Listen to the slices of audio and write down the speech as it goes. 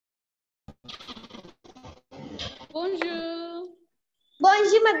Bonjour.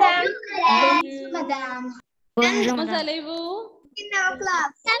 Bonjour, madame. Bonjour, madame. Comment Bonjour. allez-vous? In our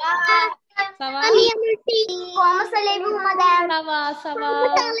class. Ça va? Comment allez-vous, madame? Ça va, ça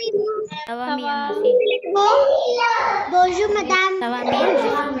va. Ça va Ça bien, va. merci. Bonjour, madame. Ça va bien, merci.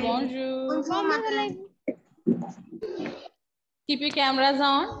 Bonjour. Bonjour, madame. Keep your cameras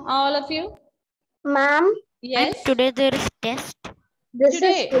on, all of you. Ma'am, Yes. And today there is test. this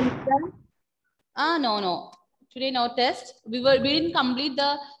Today. is Filsa. No. Today no test. We didn't complete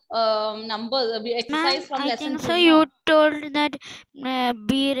the number we exercise Ma'am, from I lesson think 2. so. You told that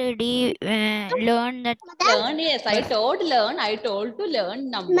be ready, learn that. Learn, yes, I told learn. I told to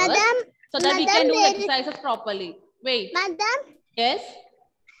learn numbers Madam, so that we madam, can do there is- exercises properly. Wait. Madam, Yes.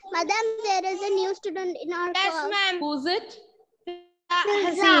 madam, there is a new student in our class. Yes, ma'am. Who's it?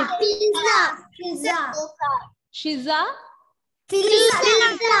 Filsa. Shiza?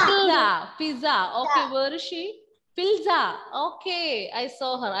 Filsa. Fiza. Okay, where is she? Filza. Okay, I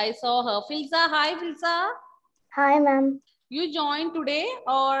saw her. Filza, hi Filza. Hi, ma'am. You joined today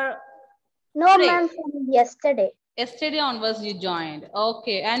or No, Today. ma'am, from yesterday. yesterday onwards you joined?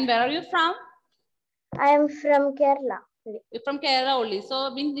 Okay, and where are you from? I am from Kerala. You're from Kerala only. So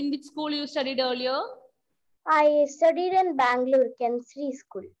in which school you studied earlier? I studied in Bangalore, Kensri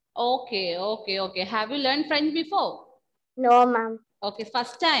School. Okay. Have you learned French before? No, ma'am. Okay,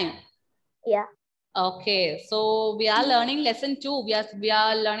 first time. Yeah. Okay, so we are learning lesson 2. We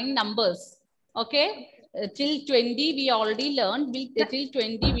are learning numbers. Okay, till 20 we already learned. Till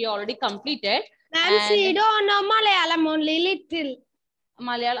 20 we already completed. Ma'am, And she don't know Malayalam, only little.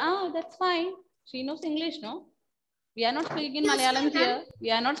 Malayalam, that's fine. She knows English, no? We are not speaking in Malayalam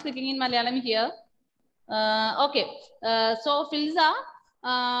here. Okay, so Filza,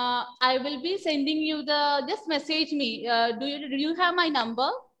 I will be sending you just message me. Do you have my number?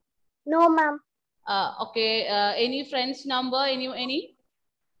 No, ma'am. Okay, any friend's number? Any?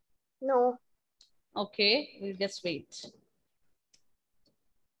 No. Okay, we'll just wait.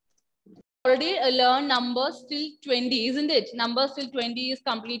 Already learned numbers till 20, isn't it? Numbers till 20 is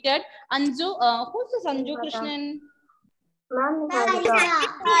completed. Anju, who's this Anju Krishnan? Ma'am,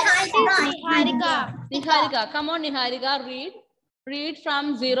 Niharika, come on, Niharika, read. Read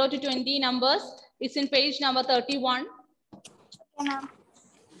from 0 to 20 numbers. It's in page number 31.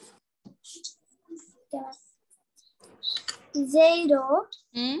 Zero.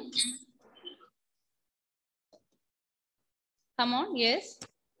 Come on, yes.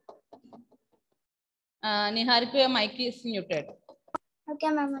 Niharika, your mic is muted. Okay,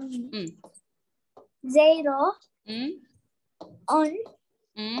 ma'am. Zero. On.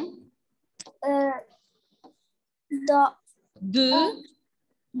 Do.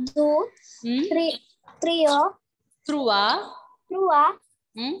 Trio. Trua.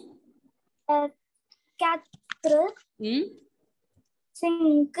 Quatre.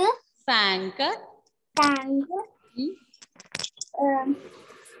 Cinq. Sank. Tang.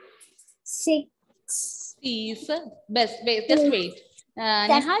 Six. Cease. Just wait.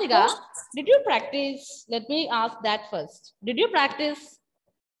 Niharika, did you practice? Let me ask that first. Did you practice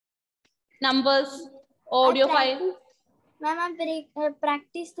numbers, audio file? Ma'am, I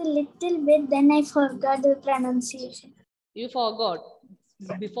practiced a little bit, then I forgot the pronunciation. You forgot.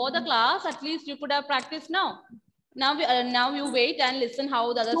 Before the class, at least you could have practiced now. Now you wait and listen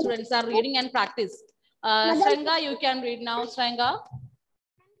how the other students are reading and practice. Sranga, you can read now. Sranga.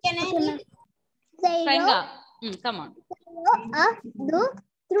 Can I read? Sranga. Come on. Deux,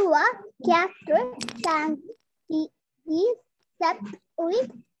 trois, quatre, cinq, six, sept,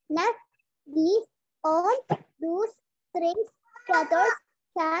 huit, neuf, 10, 11, 12, 13, 14,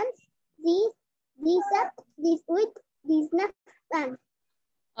 15, 16, 17, 18, 19.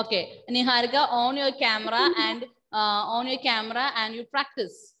 Okay, Niharika, on your camera and you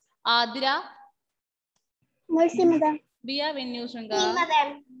practice. Adira. Merci, madame. Bia, when you Sranga. Oui,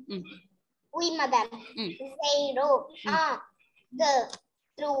 madame. Oui, madame. 0, 1, 2,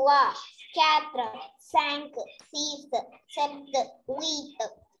 3, 4, 5, 6, 7, 8,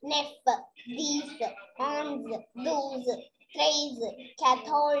 9, 10, 11, 12, 13,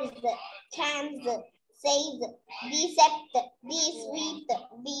 14, 15, 16, 17, 18,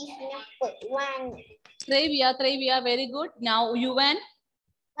 19, 1. Trevia, very good. Now you went.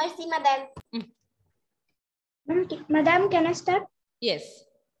 Merci, madame. Madame, can I start? Yes.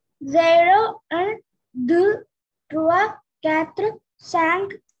 0, 1, 2, 3, 4, 5,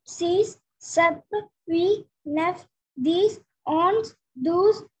 6, 7, 8, 9, 10, 11,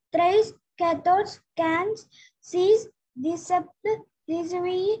 12, 13, 14, 15, 16, 17,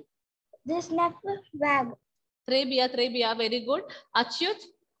 18, 19, 20. Trevia, very good. Achyut.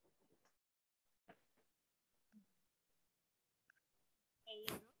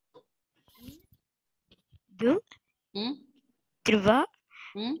 2, Hmm? 3,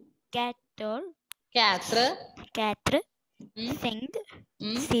 Hmm? 4, 4. 4, Hmm? 5,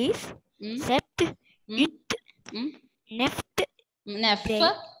 Hmm? 6, Hmm? 7, Hmm? 8, Hmm? 9, Nef. 10,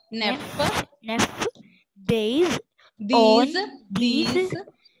 Nef. 9, days, These.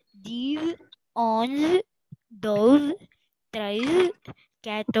 these, 11, 12, 13,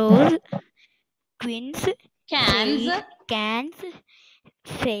 14, 15, Cans. cans,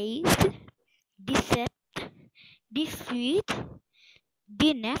 face, decept, deceit,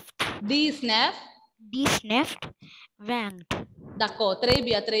 deneft, Snef. desneft, wanked. Dako.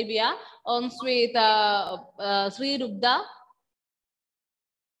 Trebia. On sweet Sri Rubda.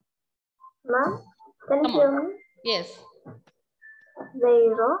 Ma'am, can you Come hear on. me? Yes.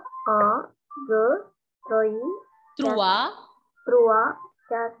 0, the, 3, Trua. Trua,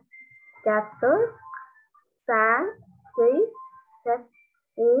 Castle, San, 3, Set,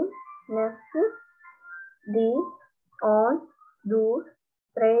 In, Nest, the, On, Do,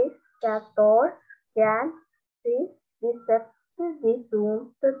 Trace, Castor, Can, See, Decept,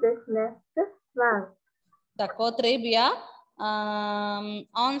 Zoom, the Nest, Van. Dako. Trebia.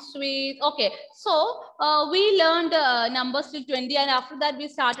 On sweet. Okay. So we learned numbers till 20, and after that we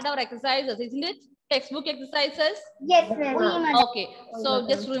started our exercises, isn't it? Textbook exercises. Yes, ma'am. Okay, so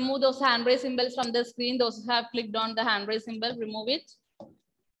just remove those hand raise symbols from the screen. Those who have clicked on the hand raise symbol, remove it.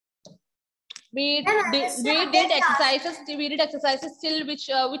 We did exercises. We did exercises till which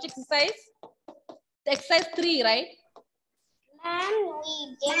exercise? Exercise 3, right? And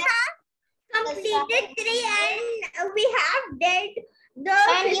we did completed 3 and we have did the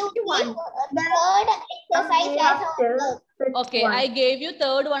fifth one. The third exercise. Okay, I gave you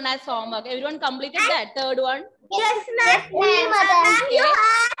third one as homework. Everyone completed that third one? Yes, ma'am. Okay. You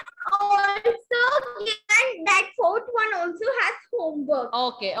have also given that fourth one also has homework.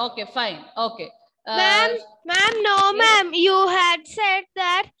 Okay, fine. Okay. Ma'am, no, yes. ma'am. You had said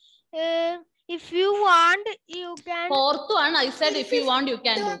that if you want, you can. Fourth one, I said if you want, you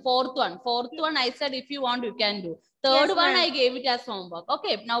can do. Fourth one, I said if you want, you can do. Third Yes, one, ma'am. I gave it as homework.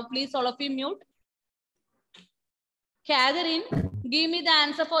 Okay, now please all of you mute. Catherine, give me the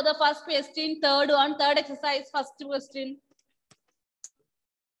answer for the first question. Third exercise, first question.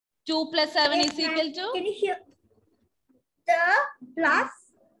 2 plus 7 is equal to? Can you hear the plus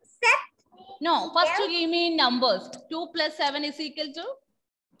set? No, first you give me numbers. 2 plus 7 is equal to?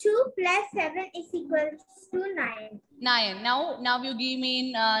 2 plus 7 is equal to 9. 9. Now you give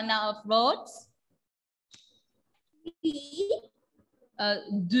me now words. The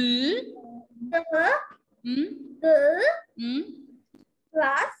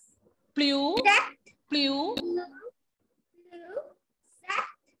plus Plew,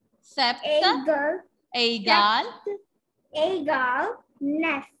 set sept, egal,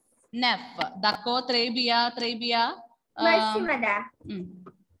 nef. Dako, trebia. Merci, madam.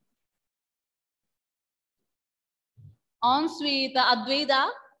 On sweet Advaita,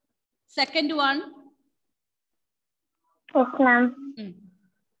 second one. Yes, ma'am.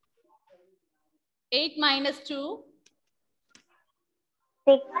 8 minus 2.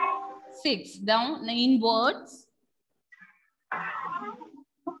 6. 6. Down in words.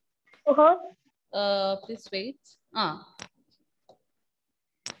 Please wait.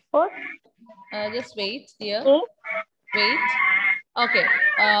 Just wait, dear. Wait. Okay.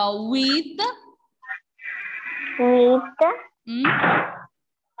 With.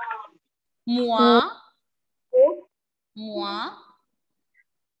 Moi.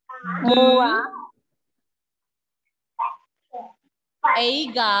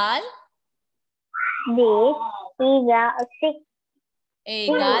 Egal.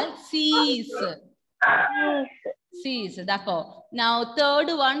 Egal. Cease. Dako. Now third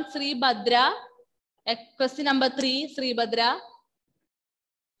one, Sri Bhadra. Question number 3, Sri Bhadra.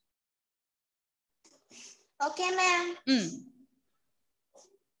 Okay, ma'am.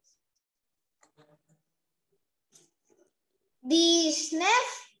 The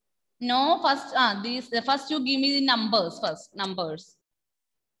sniff. No, first first you give me the numbers first. Numbers.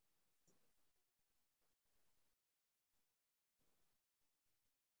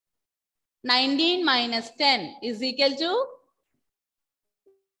 (19 minus 10 is equal to?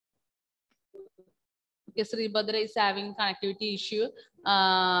 Okay, Sri Bhadra is having connectivity issue.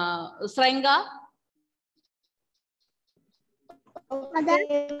 Srenga.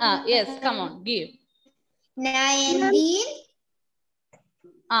 Yes, come on, give. 19.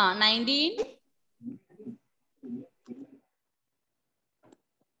 19.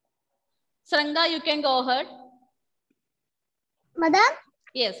 Srenga, you can go ahead. Madam?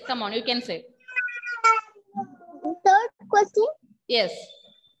 Yes, come on, you can say. Third question? Yes.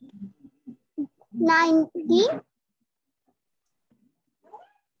 19.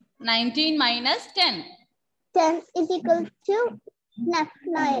 19 minus 10. 10 is equal to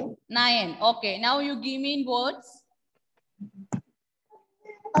 9. 9. Okay. Now you give me in words.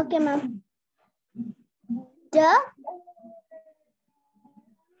 Okay, ma'am. The.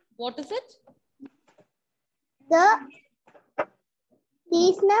 What is it?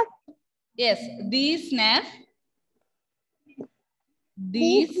 These snap. Yes. These snap.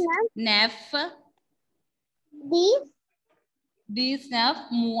 These snap. These snap.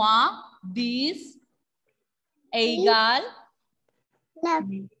 Moi. These. Egal.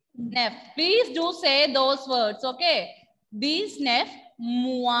 Nef. Please do say those words. Okay. These nef.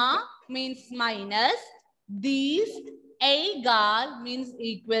 Moi means minus. These egal means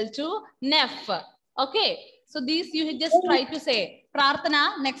equal to nef. Okay. So these you just try to say.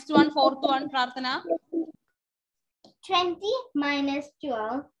 Prarthana. Next one, fourth one. Prarthana. 20 minus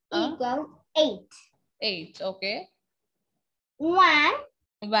 12 equals 8. 8. Okay. 1.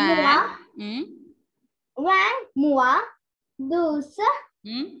 Moi. 12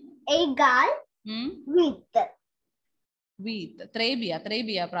 egal with. Trebia,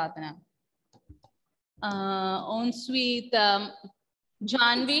 Pratana. Ensuite,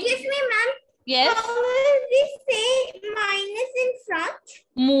 Janvi. Excuse me, ma'am. Yes. How will we say minus in front?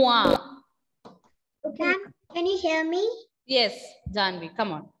 Moi. Okay. Ma'am, can you hear me? Yes, Janvi,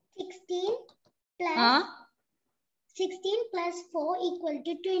 come on. 16 plus 4 equal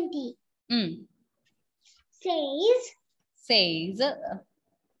to 20. Says.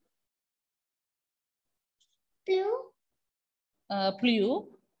 Plus. 4.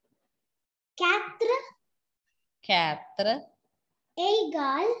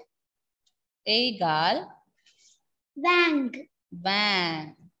 Égal. Vang.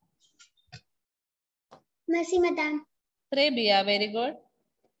 Merci, madame. Trebia, very good.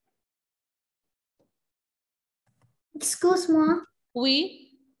 Excuse me. Oui.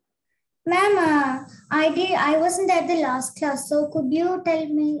 Ma'am, I wasn't at the last class, so could you tell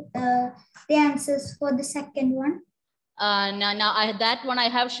me the answers for the second one? Now that one I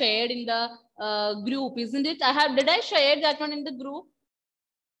have shared in the group, isn't it? Did I share that one in the group?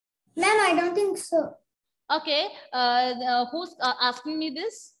 Ma'am, I don't think so. Okay. Who's asking me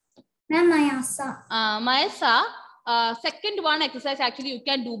this? Ma'am, Mayasa. Mayasa. Second one exercise actually you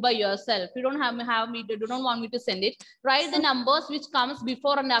can do by yourself. You don't don't want me to send it. Write the numbers which comes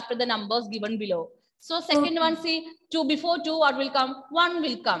before and after the numbers given below. So second one, see, 2 before 2, what will come? 1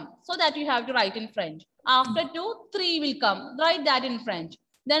 will come. So that you have to write in French. After 2, 3 will come. Write that in French.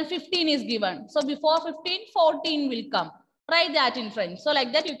 Then 15 is given. So before 15, 14 will come. Write that in French. So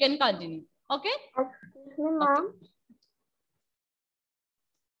like that you can continue. Okay? Excuse me, ma'am. Okay.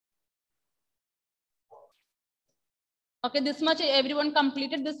 Okay, this much, everyone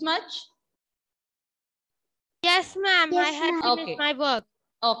completed this much? Yes, ma'am. Yes, I had finished my work.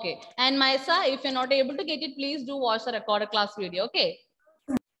 Okay. And Maisa, if you're not able to get it, please do watch the recorded class video. Okay.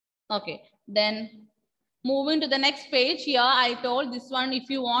 Okay. Then moving to the next page here, I told this one, if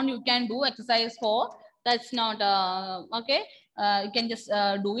you want, you can do exercise 4. That's not, okay. You can just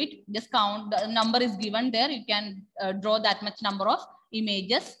do it. Just count. The number is given there. You can draw that much number of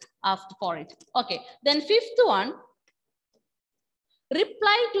images after for it. Okay. Then fifth one.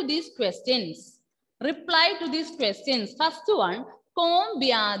 Reply to these questions. Reply to these questions. First one,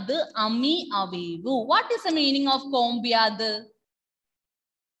 combien d'amis avez-vous? What is the meaning of combien de?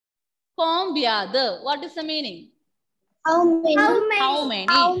 Combien de? What is the meaning? How many? How many?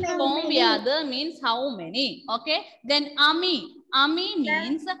 Combien de means how many. Okay. Then ami. Ami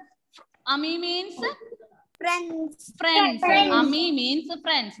means friends. Ami means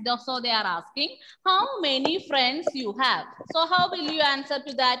friends. So they are asking how many friends you have. So how will you answer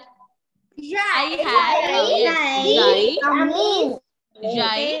to that? I have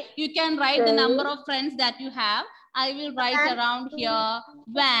Jai. You can write the number of friends that you have. I will write around here.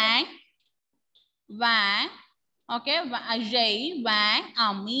 Wang. Okay. Jai, Wang,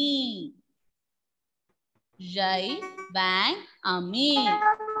 Ami. Jai, Wang, Ami.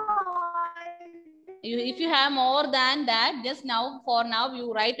 If you have more than that, just now, for now,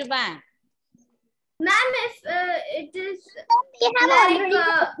 you write Wang. Ma'am, if it is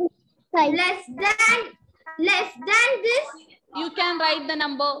like less than this, you can write the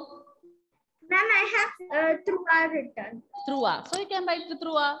number. Ma'am, I have through written. Through. So you can write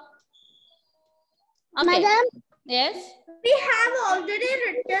through. Okay. Madam, yes. We have already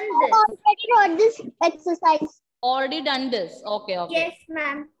written this. Already wrote this exercise. Already done this. Okay. Yes,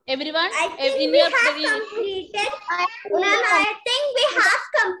 ma'am. Everyone, I think we have completed. Ma'am, I think we have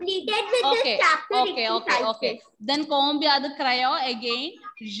completed with this chapter. Okay. Then combien de crayons again?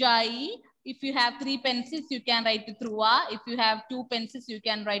 Jai, If you have 3 pencils, you can write Trua. If you have 2 pencils, you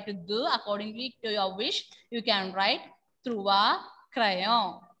can write Du. Accordingly to your wish, you can write Trua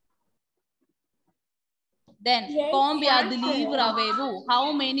crayon. Then, combien de livres avez-vous?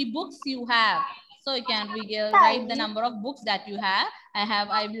 How many books you have? So you can write the number of books that you have.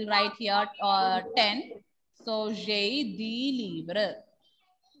 I will write here 10. So, j'ai 10 livres.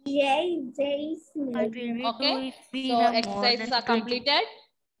 What will we do Okay. if we So have more exercises than are 20? completed.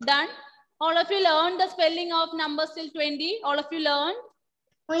 Done. All of you learned the spelling of numbers till 20. All of you learned?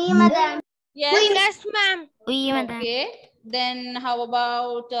 Yes. Yes, ma'am. Oui, madam. Okay. Then how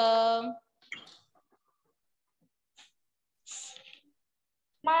about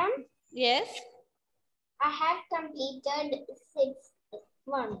Ma'am, yes? I have completed 6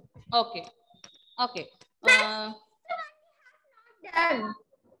 1. Okay. Okay. Done.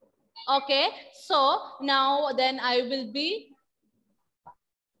 Okay. So now then I will be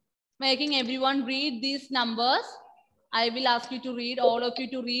making everyone read these numbers. I will ask you to read, all of you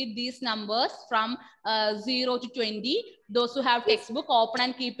to read these numbers from 0 to 20. Those who have textbook, open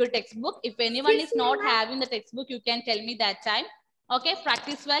and keep your textbook. If anyone is not having the textbook, you can tell me that time. Okay,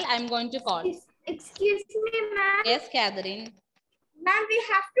 practice well. I'm going to call. Excuse me, ma'am. Yes, Catherine. Ma'am, we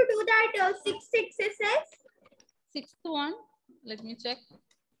have to do that 6 exercise. 6th one. Let me check.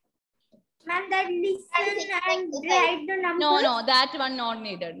 Ma'am, that listen and write the numbers. No, that one not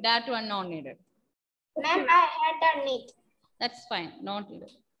needed. That one not needed. Ma'am, I had done it. That's fine. Not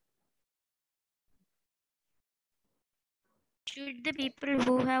needed. Should the people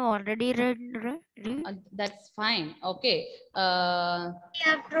who have already read? That's fine. Okay. Order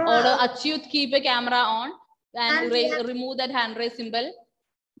Ma'am, Achyut, keep a camera on and remove that hand raise symbol.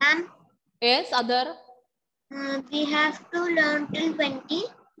 Yes, other. we have to learn till 20.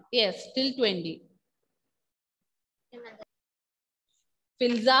 Yes, till 20.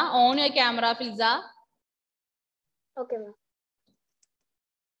 Filza, on your camera, Filza. Okay, ma'am.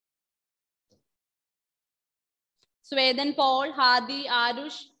 Swedan, Paul, Hadi,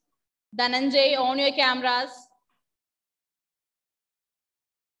 Arush, Dhananjay, on your cameras.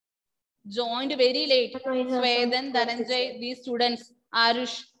 Joined very late. Swedan, Dhananjay, these students,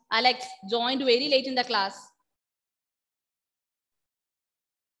 Arush, Alex, joined very late in the class.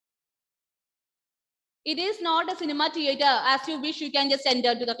 It is not a cinema theater. As you wish, you can just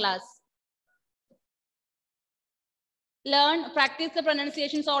enter to the class. Learn, practice the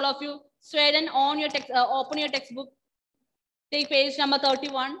pronunciations, all of you. Sweden, on your text, open your textbook. Take page number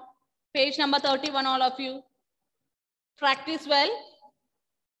 31. Page number 31, all of you. Practice well.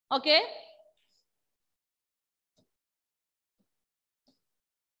 Okay.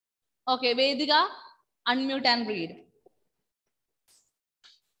 Okay, Vedika, unmute and read.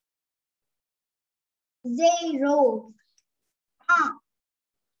 0.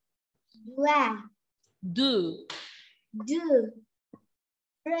 Do.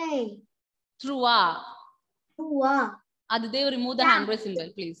 3. Trua. Adidev, remove the hand raise symbol,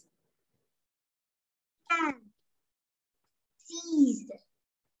 please. Seized.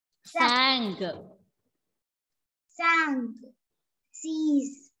 Sang.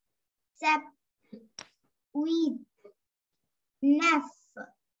 Seize. Sep. With. Nef.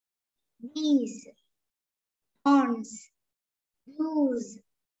 These. Ons. Use.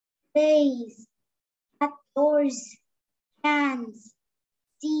 Raise. Outdoors. Hands.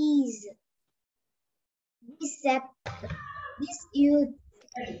 Seize. Decept. Dispute.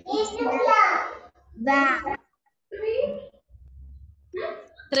 Van.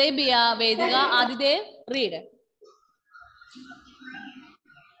 Trebia, Vedika, Adidev, read.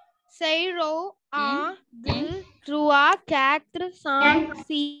 0, 1, 2, 3, 4, 5,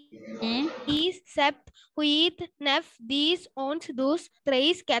 6, 7, 8, 9, 10, 11, 12,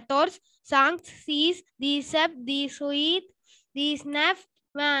 13, 14, 15, 16, 17, 18, 19,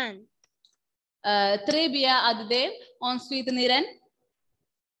 20. Trebia, Adidev, ensuite Niran.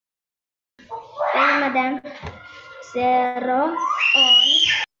 Oui, madame. 0,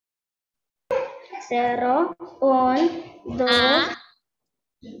 1, 2,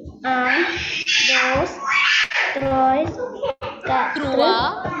 1, 2, 3, 4,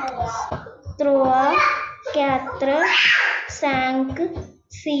 4, 5,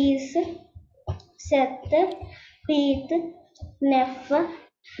 6, 7, 8, 9, 10,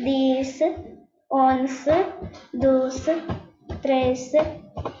 11, 12,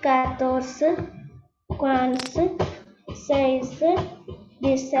 13, 14, 15, 16,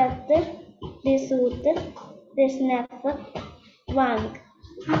 17, 18, 19, 20.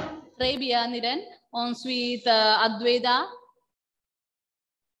 Trebia, Niran, ensuite Advaita.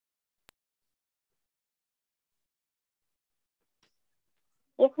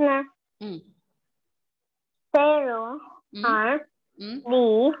 Yes, ma'am. Mm. 0 Mm. R Mm. D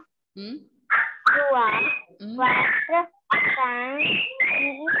Mm. 2 Mm. 4 5 6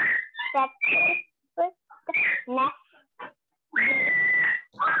 7 8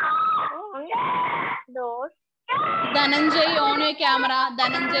 those Dhananjay, on your camera.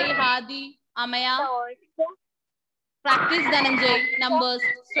 Dhananjay, Hadi, Amaya. Practice, Dhananjay. Numbers.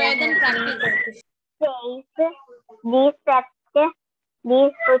 Swedan, practice. Face, these set,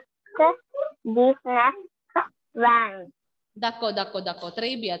 these foot, these neck, van. Dako.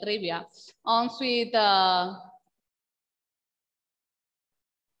 Trebia. Ensuite,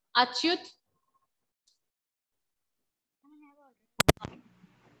 Achyut.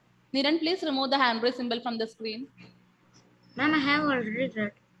 Niran, please remove the hand raise symbol from the screen. Ma'am, I have already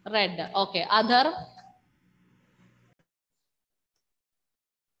read. Red. Okay. Adhar.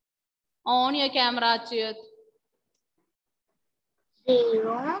 On your camera, Achyut.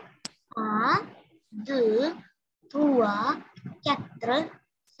 0, 1, 2, 3, 4,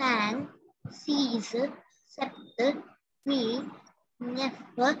 5, 6, 7, 8, 9,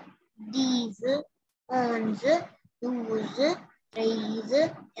 10, 11, 12,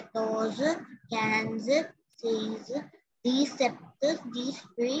 13, 14, 15, 16, 17,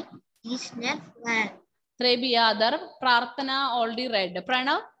 18, 19, 20. Trebia, Adhar. Prarthana, already red.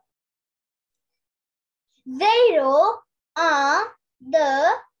 Pranav. 0, 1, 2,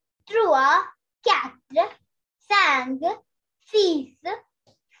 3, 4, 5, 6,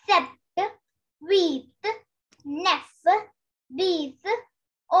 7, 8, 9, 10, 11,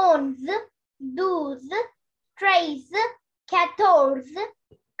 12, 13, 14,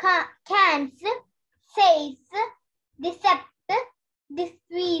 15, 16, 17,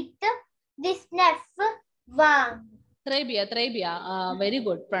 18, 19, 20. Trebia. Very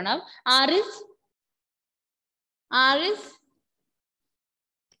good, Pranav. Aris. Aris,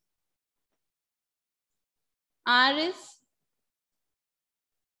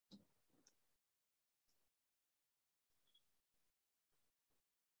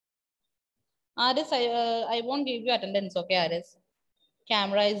 I won't give you attendance, okay, Aris?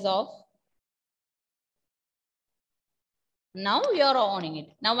 Camera is off. Now you're owning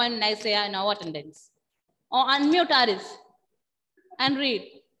it. Now when I say no attendance. Oh, unmute Aris and read.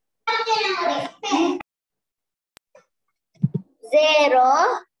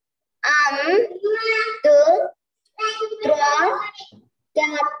 0, 1, 2, 3,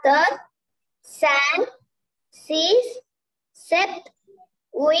 4, 5, 6, 7,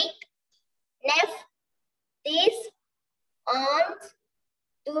 8, 9, 10, 11,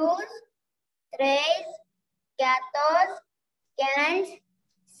 12, 13, 14,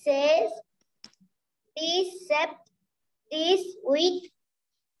 15, 16, 17,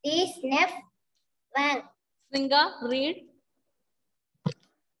 18, 19, 20. Singa, read.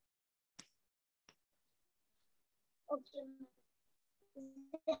 Okay.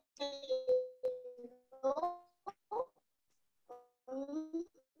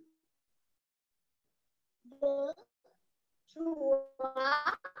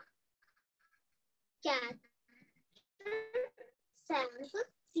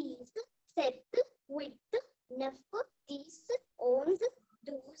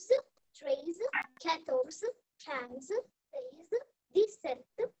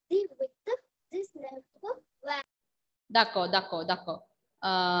 Dako.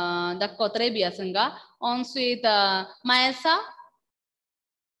 Dako, Trebia, Singa. Ensuite, Maesa.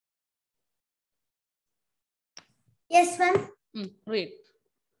 Yes, ma'am. Read.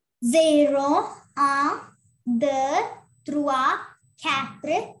 0, 1, 2, 3, 4, 5,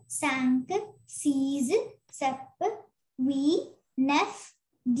 6, 7, 8, 9,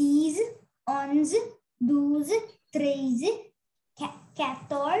 10, 11, 12, 13,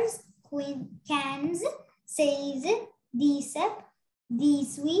 14, 15, 16, 17,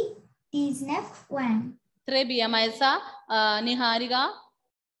 18, 19, 20. Trebia, Maesa. Niharika.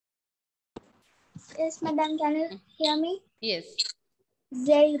 Yes, madam, can you hear me? Yes.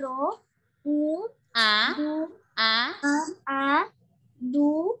 0, 1,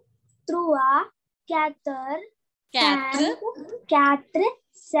 2, 3, 4,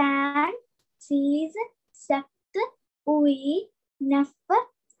 5, 6, 7, 8, 9, 10,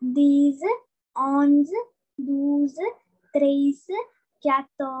 11, 12, 13,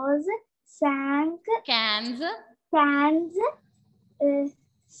 14, 5, Cans.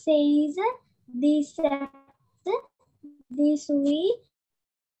 16, 17,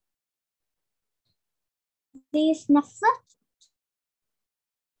 18, 19.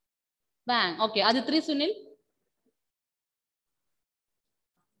 Bang. Okay. Aditri, Sunil.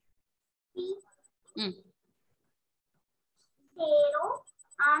 0,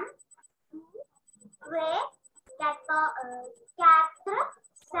 1,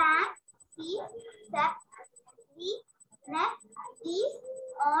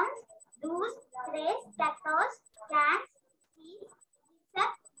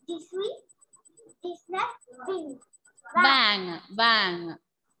 Bang, bang.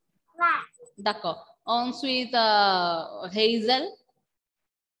 D'accord. Ensuite, Hazel.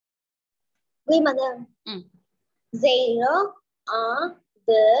 Oui, madame. 0, 1,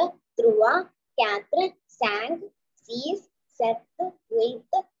 2, 3, 4, 5, 6, 7, 8,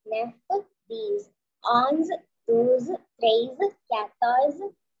 9, 10, 11, 12, 13,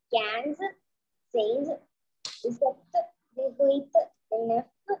 14, 15, 16, 17, 18, 19,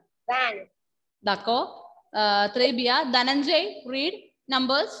 20. D'accord. Trebia, Dhananjay, read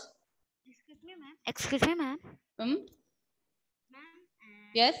numbers. Excuse me, ma'am.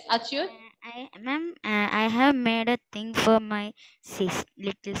 Yes, Achyut. I have made a thing for my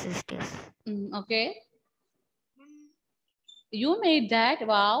little sisters. Okay. You made that.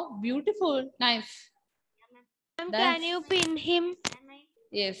 Wow, beautiful. Nice. Can you pin him?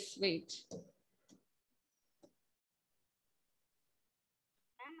 Yes, wait.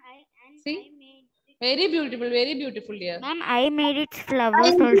 See? Very beautiful, dear. Ma'am, I made it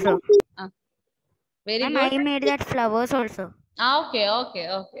flowers also. Very Ma'am, good. I made that flowers also. Okay.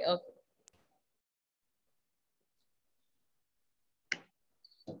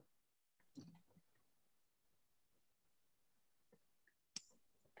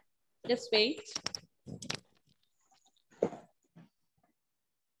 Just wait.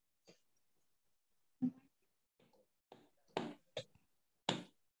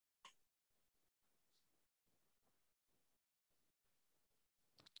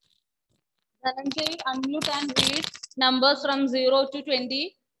 Dhananjay, unmute and read numbers from 0 to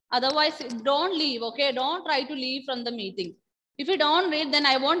 20. Otherwise, don't leave, okay? Don't try to leave from the meeting. If you don't read, then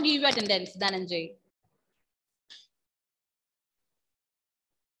I won't give you attendance, Dhananjay.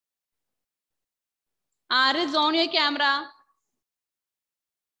 Ariz, on your camera.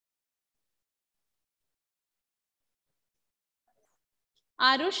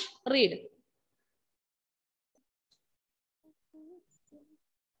 Arush, read.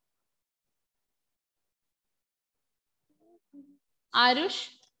 Arush,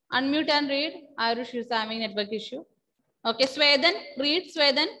 unmute and read. Arush is having network issue. Okay, Sweden, read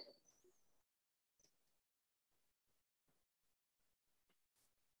Sweden.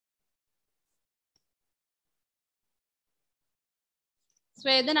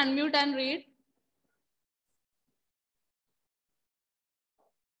 Sweden, unmute and read.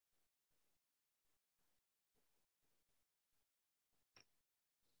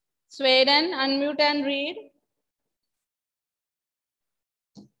 Sweden, unmute and read.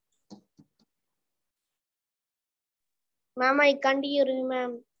 Ma'am, I can't hear you,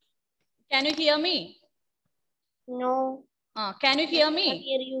 ma'am. Can you hear me? No. Can you hear me? I can't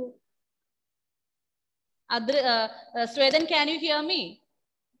hear you. Sweden, can you hear me?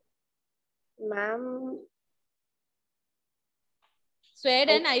 Ma'am.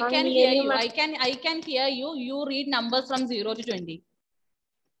 Sweden, I can hear hear you. ma'am. I can hear you. You read numbers from 0 to 20.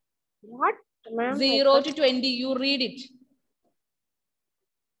 What? Ma'am, 0 to 20, you read it.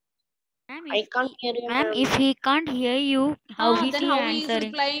 I can't hear you, Ma'am, if he can't hear you, how is then he how he is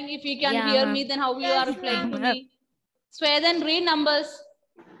answering? replying? If he can hear me, then how you are replying to me? Sweden, read numbers.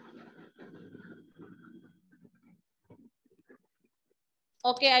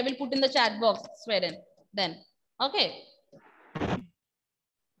 Okay, I will put in the chat box, Sweden. Then, okay.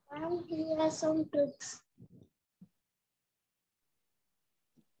 Ma'am, he has some tricks.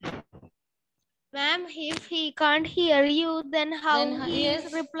 Ma'am, if he can't hear you, then how Then, he yes.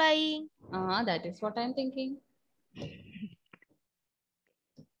 is replying? That is what I'm thinking.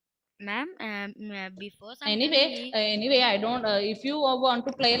 Ma'am, before some Anyway, I don't. If you want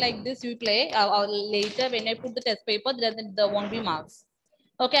to play like this, you play. Later, when I put the test paper, there won't be marks.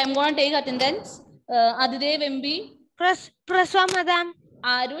 Okay, I'm going to take attendance. Adidev MB. Praswa, madam.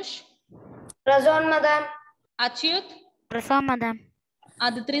 Arush. Razon, madam. Achyut. Praswa, madam.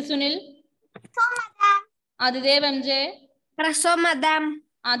 Aditri Sunil. Adidev MJ. Praswa, madam.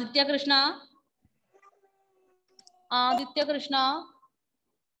 Aditya Krishna. Aditya Krishna.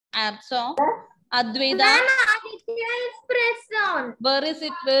 Abso. Advaita. Ma'am, Aditya is present. Where is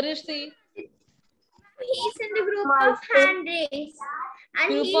it? Where is he? He's in the group of hand raise. And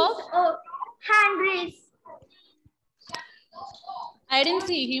Group he's of? hand raise. I didn't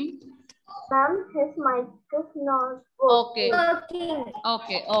see him. Ma'am, his mic is not Okay. working.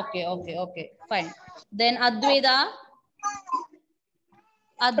 Okay. Fine. Then Advaita.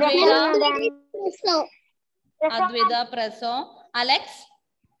 Advaita Presso. Alex.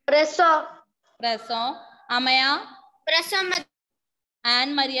 Presso. Present. Amaya. Present.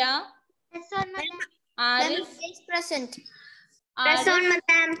 Anne Maria. Present, madam. Aris. Is present. Aris. Present,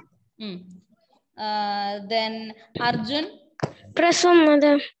 madam. Then Arjun. Present,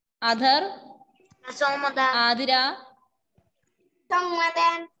 madam. Adhar. Present, madam. Adira. Present,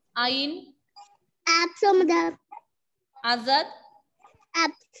 madam. Ain. Absent, madam. Azad.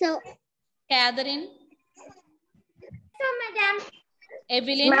 Absent. Catherine. Present, madam.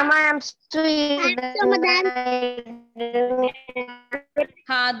 Evelyn. Mama, I'm sorry. Madam.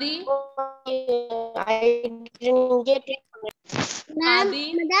 Hadi. I didn't get it.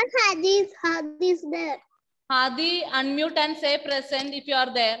 Hadi. Madam, Hadi is there. Hadi, unmute and say present if you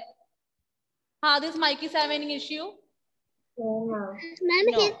are there. Hadi's mic is having an issue. Ma'am,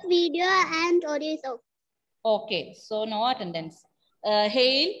 No. his video and audio is off. Okay, so no attendance.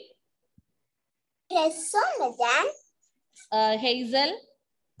 Hale. Present, madam. Hazel.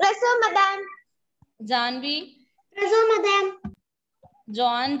 Present, madam. Janvi. Present, madam.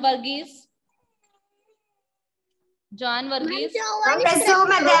 John Varghese. John Varghese. Present,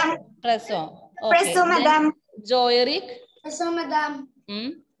 madam. Preso. Okay. Present, madam. Joyeric. Present, madam.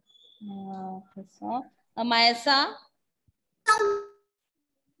 Preso. Maesa.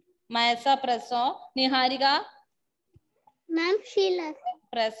 Maesa Preso. Niharika. Ma'am, Sheila.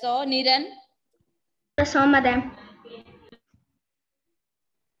 Preso. Niran. Present, madam.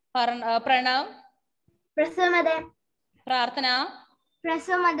 Pranav. Present, madam. Prarthana.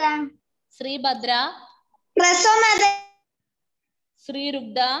 Present, madam. Sri Bhadra. Present, madam. Sri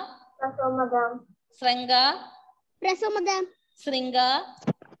Rugda. Present, madam. Sringa. Present, madam. Sringa.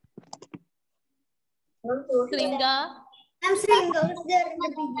 Sringa. I'm saying was there in the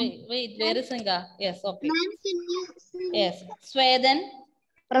beginning. Wait, where is Sringa? Yes, okay. Ma'am, can you see? Yes. Sweden.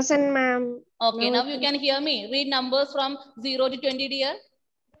 Present, ma'am. Okay, now you can hear me. Read numbers from 0 to 20, dear.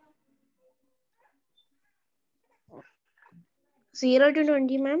 0 to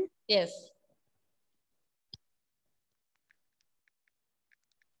 20, ma'am. Yes.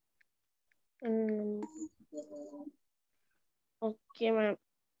 Okay, ma'am.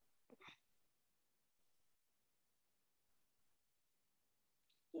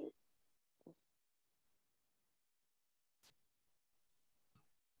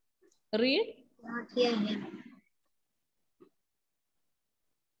 Read.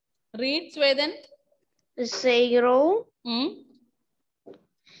 Read, Sweden. 0.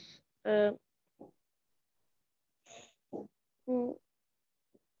 A.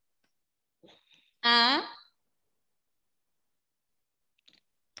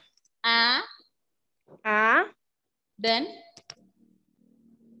 Then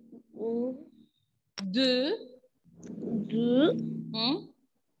D.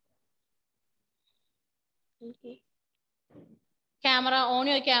 Okay. Camera, on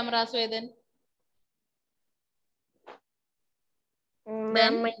your camera, Sweden.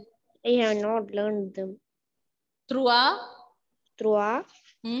 Ma'am, I have not learned them. Trua.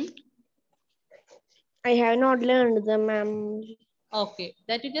 I have not learned them, ma'am. Okay,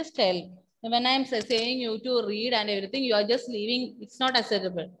 that you just tell. When I'm saying you to read and everything, you are just leaving. It's not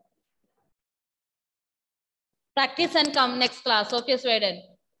acceptable. Practice and come next class. Okay, Sweden.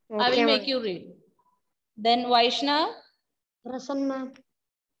 Okay, I will make you read. Then Vaishnav. Present, ma'am.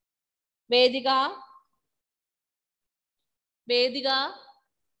 Vedika.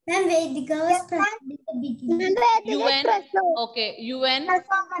 Ma'am, Vedika was present in the beginning. UN. Okay, UN.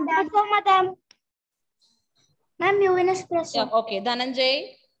 Present, madam. Ma'am, UN is present. Yeah, okay,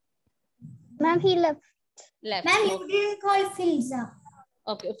 Dhananjay. Ma'am, he left. Left. Ma'am, you Okay. didn't call Filza.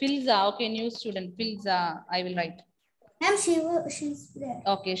 Okay, Filza. Okay, new student. Filza, I will write. Ma'am, she's there.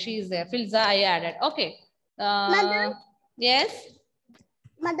 Okay, she is there. Filza, I added. Okay. Madam? Yes.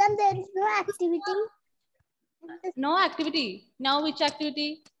 Madam, there is no activity. No activity. Now which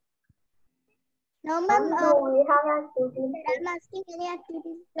activity? No, ma'am. We have activity. I'm asking any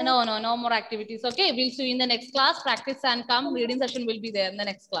activity. No more activities. Okay, we'll see you in the next class. Practice and come. Reading session will be there in the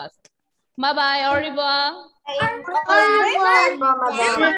next class. Bye-bye. Au revoir. Bye.